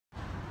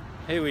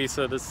Hey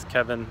Lisa, this is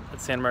Kevin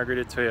at Santa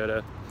Margarita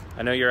Toyota.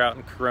 I know you're out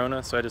in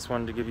Corona, so I just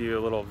wanted to give you a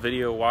little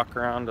video walk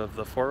around of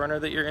the 4Runner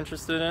that you're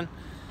interested in,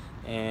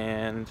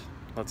 and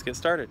let's get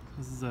started.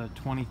 This is a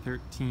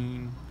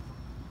 2013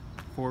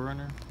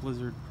 4Runner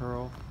Blizzard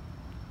Pearl.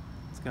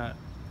 It's got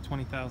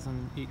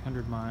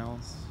 20,800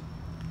 miles,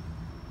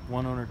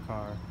 one owner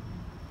car,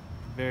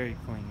 very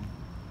clean.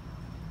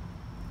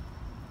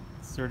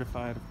 It's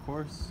certified, of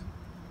course.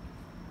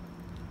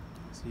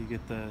 So you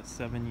get the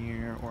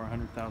 7-year or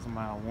 100,000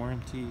 mile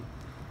warranty.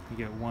 You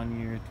get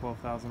 1 year,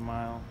 12,000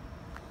 mile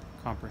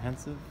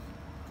comprehensive.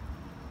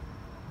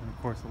 And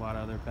of course a lot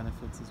of other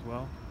benefits as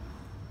well.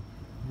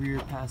 Rear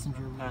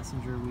passenger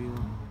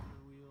wheel.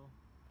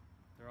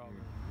 They're all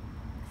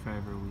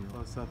driver wheel.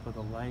 Close up of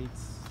the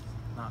lights,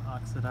 not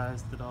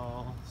oxidized at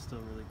all,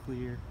 still really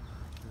clear.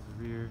 There's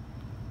the rear.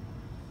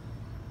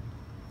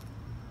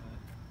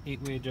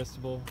 8-way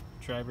adjustable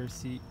driver's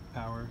seat,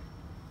 power.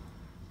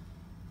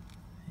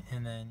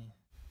 And then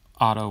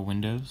auto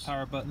windows.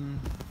 Power button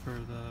for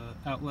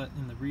the outlet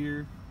in the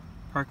rear.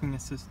 Parking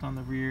assist on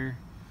the rear.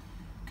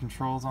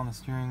 Controls on the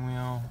steering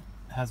wheel.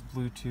 It has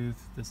Bluetooth.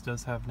 This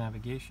does have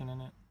navigation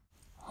in it.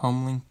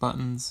 Home link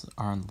buttons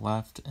are on the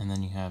left, and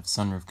then you have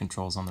sunroof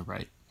controls on the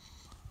right.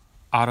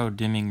 Auto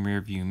dimming rear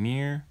view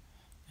mirror,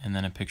 and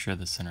then a picture of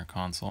the center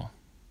console.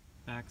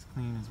 Back's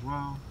clean as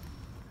well.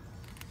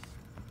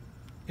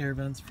 Air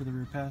vents for the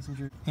rear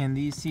passenger. And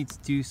these seats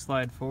do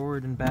slide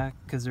forward and back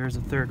because there's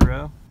a third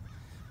row.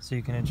 So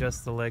you can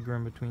adjust the leg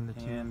room between the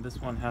two. And this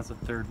one has a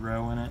third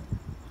row in it.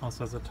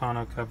 Also has a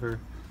tonneau cover.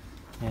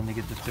 And to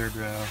get the third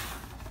row,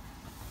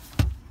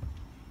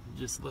 you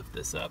just lift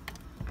this up.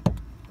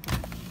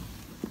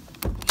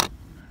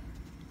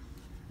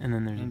 And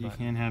then there's you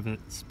can have it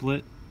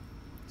split.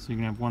 So you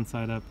can have one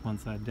side up, one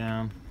side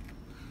down.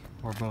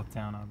 Or both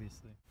down,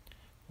 obviously.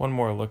 One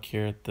more look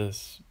here at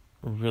this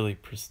really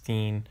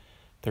pristine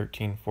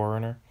 13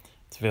 4Runner.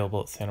 It's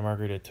available at Santa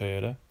Margarita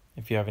Toyota.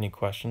 If you have any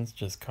questions,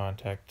 just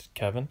contact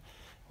Kevin.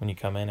 When you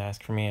come in,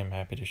 ask for me. I'm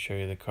happy to show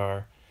you the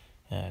car,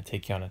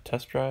 take you on a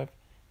test drive,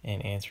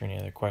 and answer any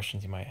other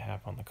questions you might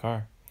have on the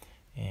car.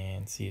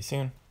 And see you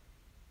soon.